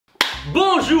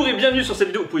Bonjour et bienvenue sur cette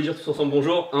vidéo. Vous pouvez dire tous ensemble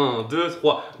bonjour. 1, 2,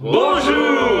 3.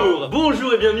 Bonjour.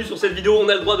 Bonjour et bienvenue sur cette vidéo. On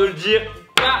a le droit de le dire.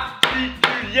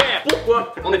 Particulière.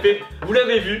 Pourquoi? En effet, vous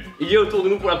l'avez vu, il y a autour de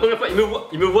nous pour la première fois,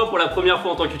 il me voit pour la première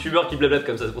fois en tant que youtubeur qui blablate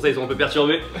comme ça, c'est pour ça qu'ils sont un peu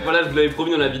perturbés. Voilà, je vous l'avais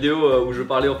promis dans la vidéo où je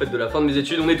parlais en fait de la fin de mes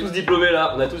études. On est tous diplômés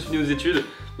là, on a tous fini nos études.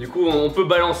 Du coup, on peut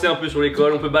balancer un peu sur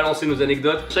l'école, on peut balancer nos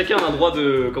anecdotes. Chacun a un droit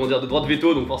de, comment dire, de droit de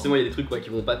veto, donc forcément il y a des trucs quoi, qui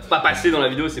vont pas passer dans la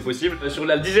vidéo, c'est possible. Sur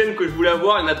la dizaine que je voulais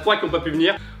avoir, il y en a 3 qui n'ont pas pu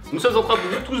venir. Nous sommes en train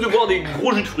tous de boire des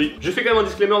gros jus de fruits. Je fais quand même un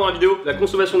disclaimer dans la vidéo, la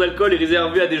consommation d'alcool est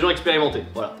réservée à des gens expérimentés.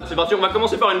 Voilà, c'est parti, on va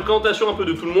commencer par une présentation un peu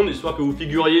de tout le monde, histoire que vous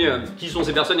figuriez qui sont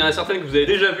ces personnes. Il y en a certaines que vous avez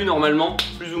déjà vues normalement,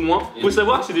 plus ou moins. Faut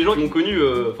savoir que c'est des gens qui m'ont connu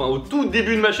au tout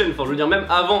début de ma chaîne, enfin je veux dire même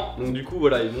avant. Donc du coup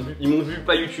voilà, ils m'ont vu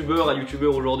pas youtubeur à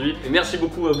youtubeur aujourd'hui. Et merci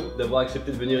beaucoup à vous d'avoir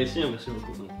accepté de venir ici, hein. Merci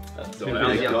beaucoup. Ça fait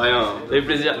plaisir. Ça fait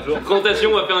plaisir.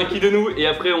 Présentation, on va faire un qui de nous et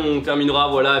après on terminera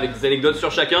voilà, avec des anecdotes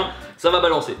sur chacun. Ça va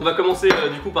balancer. On va commencer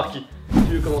du coup par qui?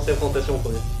 Tu veux commencer la présentation en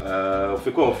premier? On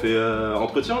fait quoi? On fait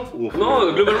entretien ou on fait...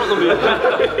 Non, globalement non mais...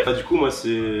 Du coup moi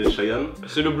c'est Cheyenne.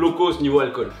 C'est le blocos niveau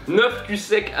alcool. 9 culs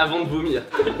secs avant de vomir.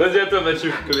 Vas-y à toi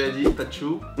Mathieu. Comme il a dit,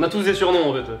 Pachou. On a tous des surnoms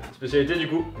en fait. Spécialité du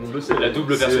coup? On le sait. La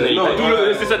double personnalité.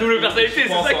 C'est sa double personnalité, c'est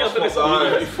ça qui est intéressant.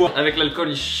 Avec l'alcool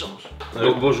il change.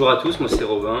 Donc bonjour à tous, moi c'est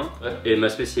Robin. Et ma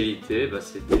spécialité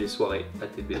c'était les soirées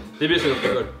ATB. TB c'est notre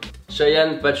école.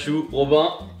 Cheyenne, Pachou, Robin.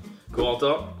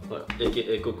 Corentin, voilà.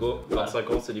 et Coco,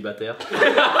 25 ans, célibataire.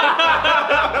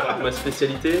 Ma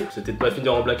spécialité, c'était de pas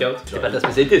finir en blackout. C'est pas ta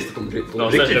spécialité, c'était ton objectif.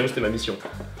 Non, ça j'avoue c'était ma mission.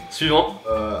 Suivant.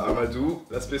 Amadou,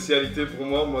 la spécialité pour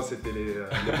moi c'était les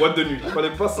boîtes de nuit. Il fallait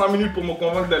pas 5 minutes pour me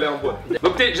convaincre d'aller en boîte.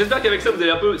 Donc j'espère qu'avec ça vous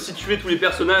allez un peu situer tous les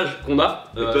personnages qu'on a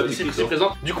ici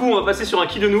présents. Du coup on va passer sur un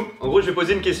qui de nous. En gros je vais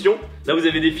poser une question. Là vous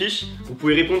avez des fiches, vous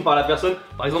pouvez répondre par la personne.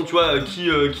 Par exemple tu vois qui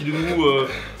de nous,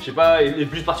 je sais pas, est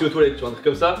plus parti aux toilettes, tu vois, un truc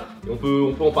comme ça. Et on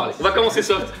peut en parler. On va commencer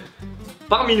soft.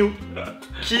 Parmi nous,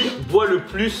 qui boit le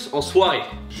plus en soirée?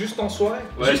 Juste en soirée?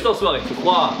 Ouais. Juste en soirée.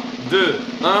 3, 2,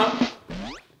 1.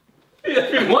 Il a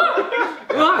fait moi?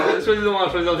 Choisissons un,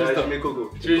 choisissons juste un. Je mets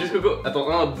Coco. Tu veux juste Coco? Attends,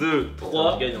 1, 2,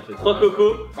 3. Je gagne en fait. 3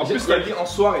 Coco. En plus il a dit en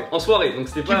soirée. En soirée, donc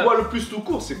c'était pas... Qui boit le plus tout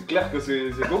court? C'est clair que c'est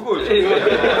Coco.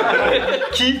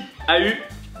 Qui a eu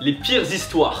les pires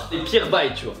histoires, les pires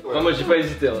bails, tu vois? Ouais. Enfin, moi j'ai pas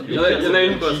hésité. Hein. Il y en a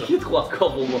une qui est trop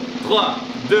hardcore pour moi. 3,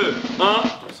 2, 1.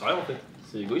 C'est rien en fait.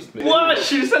 C'est égoïste mais... Ouah, je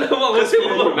suis le seul à avoir pensé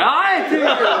Robin. Mais arrête.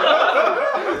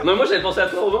 Non, moi j'avais pensé à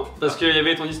toi Robin. Parce qu'il y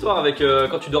avait ton histoire avec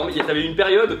quand tu dormais. T'avais une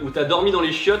période où t'as dormi dans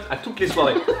les chiottes à toutes les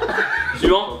soirées.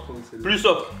 Suivant. Plus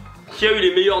soft. Qui a eu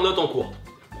les meilleures notes en cours?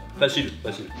 Facile,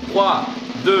 facile. 3,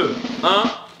 2, 1.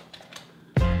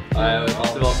 Ouais,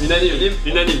 forcément.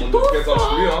 Unanime. On te présente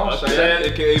plus, hein. Cheyenne,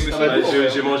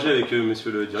 J'ai mangé avec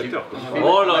monsieur le directeur.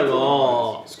 Oh là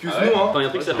là. excuse-nous, hein. Enfin, il y a un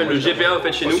truc qui s'appelle le GPA en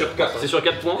fait chez nous. C'est sur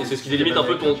 4 points et c'est ce qui délimite un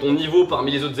peu ton niveau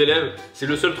parmi les autres élèves. C'est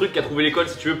le seul truc qu'a trouvé l'école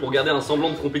si tu veux pour garder un semblant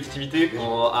de compétitivité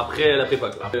après la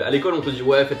prépa. À l'école on te dit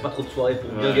ouais faites pas trop de soirées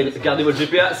pour bien garder votre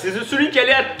GPA. C'est celui qui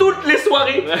allait à toutes les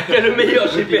soirées qui a le meilleur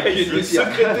GPA ici. Le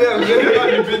secrétaire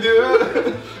général du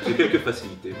BDE. J'ai quelques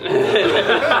facilités.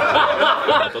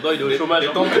 Attends, il est au chômage.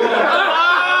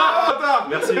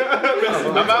 Merci.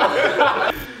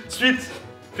 Suite,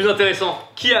 plus intéressant.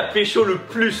 Qui a pécho le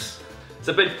plus?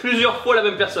 Ça peut être plusieurs fois la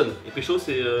même personne. Et pécho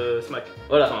c'est smack.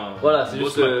 Voilà, Enfin, voilà, c'est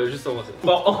juste embrasser.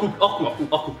 Hors couple.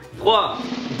 3,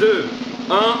 2,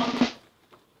 1.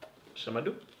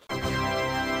 Chamadou.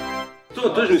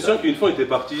 Toi je me souviens qu'une fois on était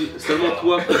parti seulement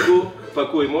toi,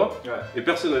 Paco et moi. Ouais. Et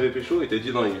personne n'avait pécho et t'as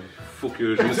dit non il faut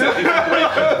que je me sacrifie pour les...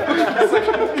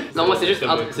 Non moi c'est juste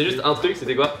un truc,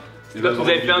 c'était quoi? C'était quand vous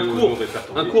avez fait un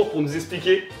cours pour nous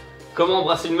expliquer comment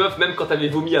embrasser une meuf même quand t'avais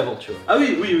vomi avant, tu vois. Ah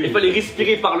oui. Il fallait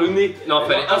respirer par le nez. Non, il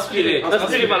fallait inspirer.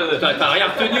 Inspirer par le nez. T'as rien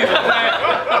retenu.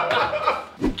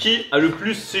 Qui a le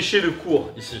plus séché le cours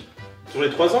ici? Sur les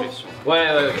 3 ans? Ouais,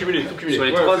 cumulé, tout cumulé. Sur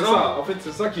les 3 ans. En fait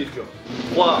c'est ça qui est dur.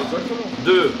 3,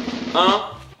 2, 1.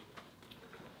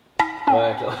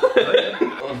 Ouais, clair.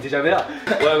 On était jamais là.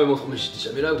 Ouais, mais bon, mais j'étais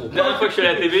jamais là, gros. La dernière fois que je suis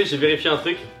allé à la TV, j'ai vérifié un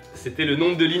truc. C'était le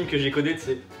nombre de lignes que j'ai codées, tu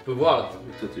sais. Tu peux voir là.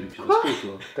 Mais toi t'es le pire esprit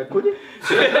toi. T'as codé?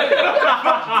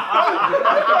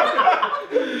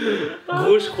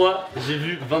 Gros, je crois, j'ai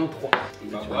vu 23.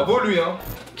 Bravo lui, hein.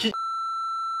 Qui?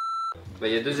 Bah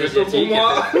il y a 2 C'est asiatiques. pour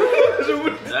moi. Je vous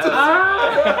le dis.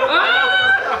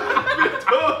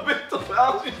 Béton.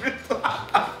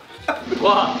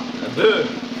 3, 2,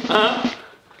 1.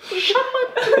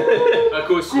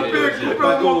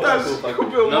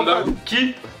 Coupé au montage.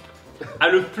 Qui a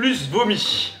le plus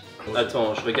vomi?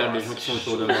 Attends, je regarde les gens qui sont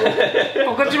autour de moi.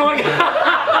 Pourquoi tu me regardes?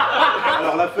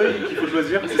 Alors la feuille qu'il faut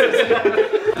choisir.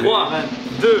 3,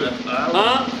 2,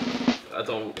 1.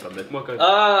 Attends, on va me mettre moi quand même.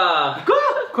 Ah.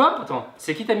 Quoi? Attends,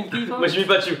 c'est qui t'as mis qui toi? Moi j'ai mis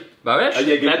Pachu. Bah ouais, Ah, il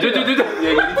y a égalité. deux. Il y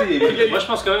a égalité, il y a égalité. Moi je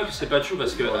pense quand même que c'est Pachou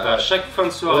parce que à chaque fin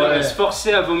de soirée, il se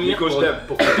forçait à vomir Nico, je t'aime.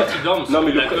 pour que quand il dorme. Non,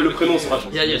 mais le prénom sera changé.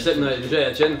 Il y a celle, déjà il y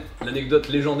a Tienne, l'anecdote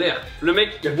légendaire. Le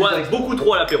mec boit beaucoup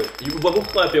trop à l'apéro. Il boit beaucoup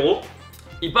trop à l'apéro.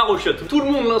 Il part au shot. Tout le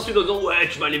monde l'insulte en disant ouais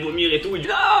tu vas aller vomir et tout. Il dit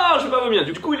ah je vais pas vomir.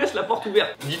 Du coup il laisse la porte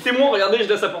ouverte. Il dit témoin regardez je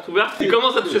laisse la porte ouverte. Il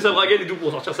commence à toucher sa braguette et tout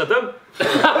pour sortir sa table.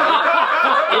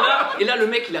 et là le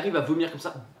mec il arrive à vomir comme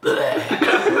ça.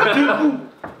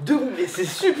 Debout mais c'est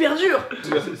super dur.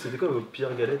 C'était quoi vos pires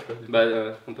galettes là? Bah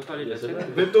on peut parler de la scène.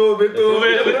 Veto.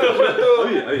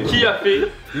 Qui a fait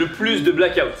le plus de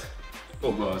blackout?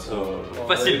 Oh bah ça.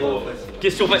 Facile.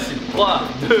 Question facile. 3,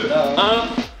 2,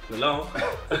 1. Là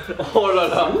hein. Oh là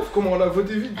là. Ouf, comment on a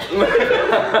voté vite.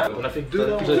 On a fait que 2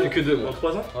 là. J'en ai fait que 2 moi. En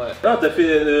 3 ans? Ouais. Ah, t'as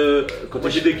fait quand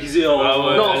t'étais déguisé en. Ah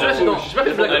ouais. Non, celui-là, non, j'ai pas fait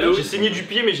le blackout. Allô. J'ai saigné du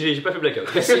pied, mais j'ai pas fait blackout.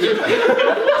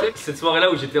 Cette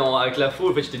soirée-là où j'étais avec la faux,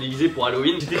 en fait, j'étais déguisé pour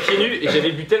Halloween. J'étais pieds nus et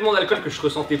j'avais bu tellement d'alcool que je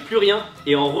ressentais plus rien.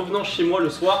 Et en revenant chez moi le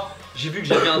soir, j'ai vu que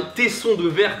j'avais un tesson de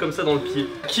verre comme ça dans le pied.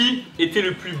 Qui était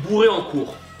le plus bourré en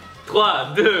cours? 3,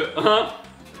 2, 1.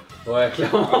 Ouais,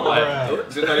 clairement. Ouais.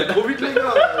 Vous êtes allés trop vite, les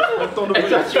gars. Pas le temps de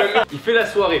Il fait la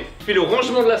soirée, il fait le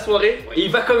rangement de la soirée et il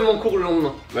va quand même en cours le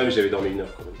lendemain. Ouais, mais j'avais dormi 1 heure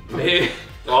quand même. Mais.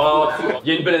 Oh,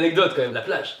 il y a une belle anecdote quand même, la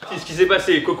plage. Ce qui s'est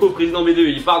passé, Coco, président BDE,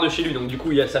 il part de chez lui, donc du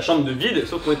coup il y a sa chambre de vide,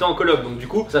 sauf qu'on était en coloc, donc du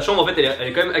coup sa chambre en fait elle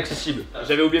est quand même accessible.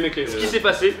 J'avais oublié mes clés. Ce qui s'est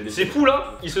passé, ces fous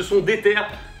là, ils se sont déterrés,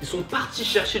 ils sont partis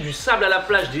chercher du sable à la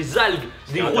plage, des algues,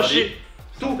 des rochers,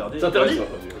 tout. C'est interdit. Ouais,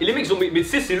 Et les mecs ils ont mais tu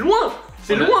sais c'est loin.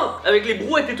 C'est loin. Avec les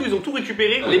brouettes et tout, ils ont tout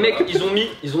récupéré. Les mecs, ils ont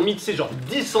mis, tu sais, genre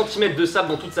 10 cm de sable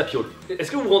dans toute sa piole. Est-ce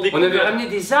que vous vous rendez compte? On avait ramené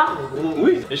des arbres gros.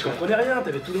 Oui. Et je comprenais rien,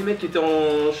 t'avais tous les mecs qui étaient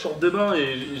en short de bain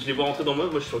et je les vois rentrer dans moi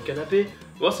je suis sur le canapé.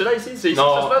 Oh c'est là ici, c'est ici que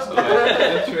ça se passe.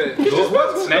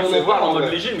 Là, on en parle en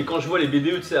mode léger, mais quand je vois les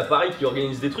BDE, tu sais, à Paris qui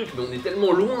organisent des trucs, mais on est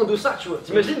tellement loin de ça, tu vois.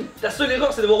 T'imagines? Ta seule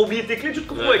erreur, c'est d'avoir oublié tes clés, tu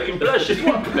te retrouves avec une plage chez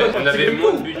toi. On avait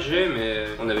moins de budget, mais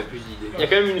on avait plus d'idées. Il y a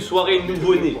quand même une soirée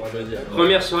nouveau-né, je veux dire.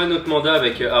 Première soirée de notre mandat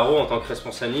avec Haro en tant que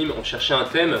responsable anime, on cherchait un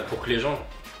thème pour que les gens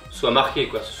soient marqués,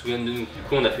 quoi, se souviennent de nous. Du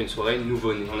coup, on a fait une soirée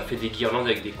nouveau-né. On a fait des guirlandes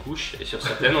avec des couches et sur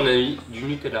certaines, on a mis du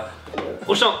Nutella.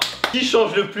 Prochain, qui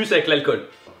change le plus avec l'alcool?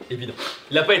 Évident.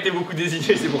 Il a pas été beaucoup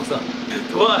désigné, c'est pour ça.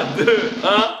 3, 2, 1.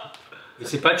 Mais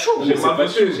c'est pas chou.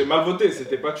 J'ai mal voté,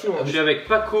 c'était pas chou. Je suis avec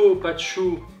Paco,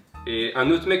 Pachou et un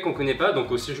autre mec qu'on connaît pas,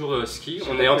 donc au séjour ski.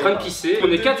 On est en train de pisser,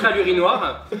 on est 4 à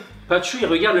l'urinoir. Pachou il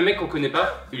regarde le mec qu'on connaît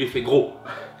pas, il lui fait gros.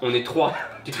 On est 3,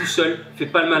 t'es tout seul, fais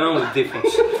pas le malin, on te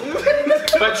défonce.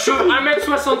 Pachou,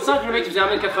 1m65, le mec faisait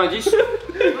 1m90.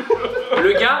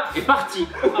 Le gars est parti.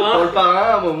 Dans le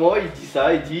parrain, à un moment, il dit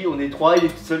ça, il dit on est 3, il est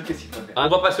tout seul, qu'est-ce qu'il faut faire? On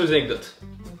va passer aux anecdotes.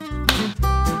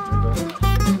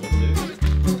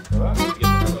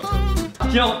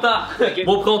 Qui est en retard?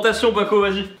 Bon, présentation, Paco,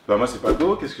 vas-y. Bah moi c'est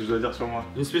Paco, qu'est-ce que je dois dire sur moi?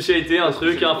 Une spécialité, un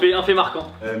truc, un fait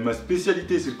marquant. Ma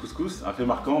spécialité c'est le couscous, un fait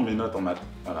marquant, mes notes en maths,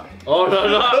 voilà. Oh là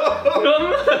là.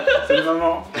 C'est le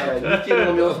moment. Niquer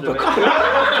l'ambiance de mec.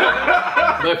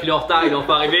 Bref, il est en retard, il est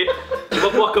enfin arrivé. On va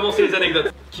pouvoir commencer les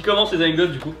anecdotes. Qui commence les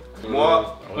anecdotes du coup?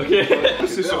 Moi, Ok.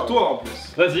 c'est sur toi en plus.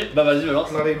 Vas-y,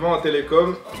 balance. En arrivant à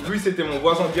Télécom, lui c'était mon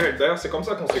voisin direct derrière, c'est comme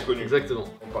ça qu'on s'est connus. Exactement.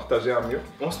 On partageait un mur.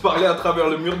 On se parlait à travers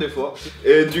le mur des fois.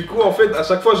 Et du coup, en fait, à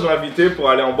chaque fois je l'invitais pour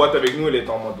aller en boîte avec nous. Il était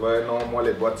en mode ouais, non, moi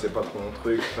les boîtes c'est pas trop mon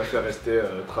truc. Je préfère rester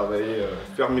travailler,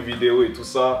 faire mes vidéos et tout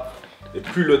ça. Et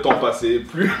plus le temps passait,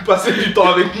 plus il passait du temps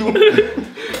avec nous.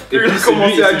 Et plus il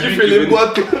commençait à kiffer les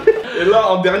boîtes. Et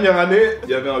là, en dernière année, il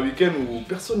y avait un week-end où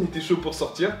personne n'était chaud pour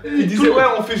sortir. Il disait ouais,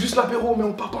 on fait juste l'apéro, mais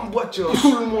on part pas en boîte, tu vois.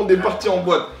 Tout le monde est parti en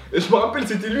boîte. Et je me rappelle,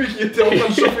 c'était lui qui était en train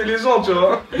de chauffer les gens, tu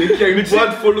vois. Dès qu'il y a une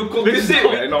boîte, faut le compter.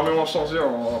 Il a énormément changé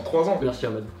en 3 ans. Merci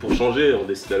Ahmed. Pour changer, on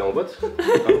décide d'aller en boîte.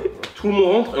 Tout le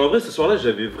monde rentre. Et en vrai, ce soir-là,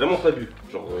 j'avais vraiment pas bu.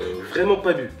 Genre, vraiment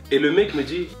pas bu. Et le mec me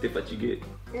dit, t'es fatigué,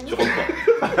 tu rentres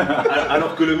pas.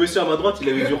 Alors que le monsieur à ma droite, il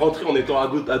avait dû rentrer en étant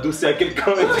adossé à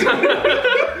quelqu'un.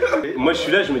 Moi, je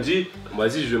suis là, je me dis,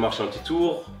 vas-y, je vais marcher un petit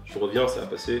tour. Je reviens, ça va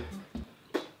passer.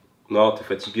 Non, t'es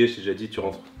fatigué, je t'ai déjà dit, tu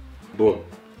rentres. Bon,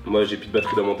 moi, j'ai plus de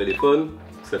batterie dans mon téléphone.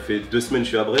 Ça fait 2 semaines que je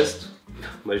suis à Brest.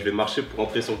 Moi, je vais marcher pour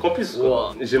rentrer sur le campus.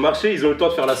 Wow. J'ai marché, ils ont eu le temps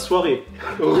de faire la soirée.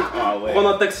 Prendre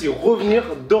un taxi, revenir,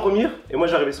 dormir. Et moi,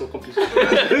 j'arrivais sur le campus.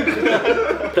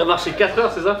 T'as marché 4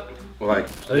 heures, c'est ça? Ouais.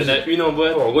 Il y en a une en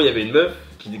boîte. En gros, il y avait une meuf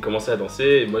qui commençait à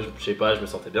danser et moi je sais pas, je me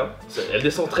sentais bien. Elle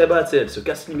descend très bas, tu sais, elle se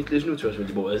casse limite les genoux, tu vois. Je me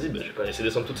dis bon vas-y, bah, je vais pas laisser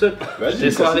descendre toute seule. Je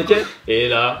descends avec elle et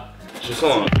là, je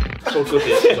sens sur le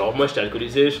côté. Genre moi j'étais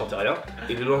alcoolisé, je sentais rien.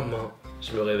 Et le lendemain,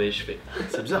 je me réveille, je fais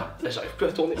c'est bizarre, là j'arrive plus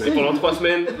à tourner. Mais pendant 3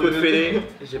 semaines, côte fêlée,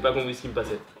 j'ai pas compris ce qui me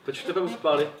passait. Toi tu t'es pas beaucoup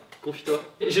parlé. confie-toi.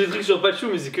 J'ai des trucs sur Pachou,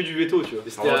 mais c'est que du veto, tu vois.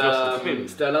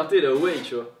 C'était à l'inté, là, ouais,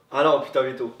 tu vois. Ah non, putain,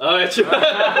 veto. Ah ouais, tu vois.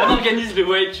 On organise le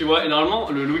wake, tu vois. Et normalement,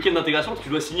 le week-end d'intégration, tu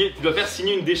dois faire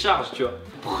signer une décharge, tu vois.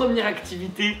 Première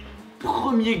activité,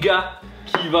 premier gars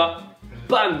qui va.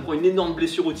 Bam, pour une énorme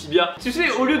blessure au tibia. Tu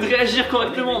sais, au lieu de réagir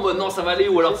correctement en mode non ça va aller,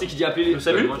 ou alors tu sais qu'il dit appeler le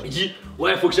salut, il dit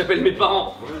ouais faut que j'appelle mes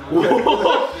parents.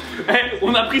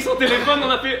 On a pris son téléphone, on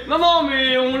a fait non non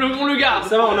mais on le garde.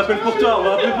 Ça va, on appelle pour toi, on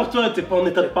va appeler pour toi, t'es pas en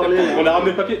état de parler. On a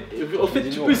ramené le papier. En fait,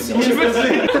 tu peux signer.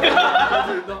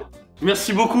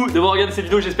 Merci beaucoup d'avoir regardé cette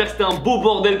vidéo, j'espère que c'était un beau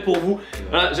bordel pour vous.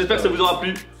 Voilà, j'espère que ça vous aura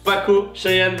plu. Paco,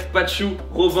 Cheyenne, Pachou,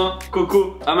 Robin,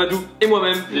 Coco, Amadou et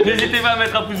moi-même. N'hésitez pas à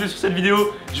mettre un pouce bleu sur cette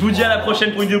vidéo. Je vous dis à la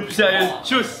prochaine pour une vidéo plus sérieuse.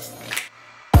 Tchuss!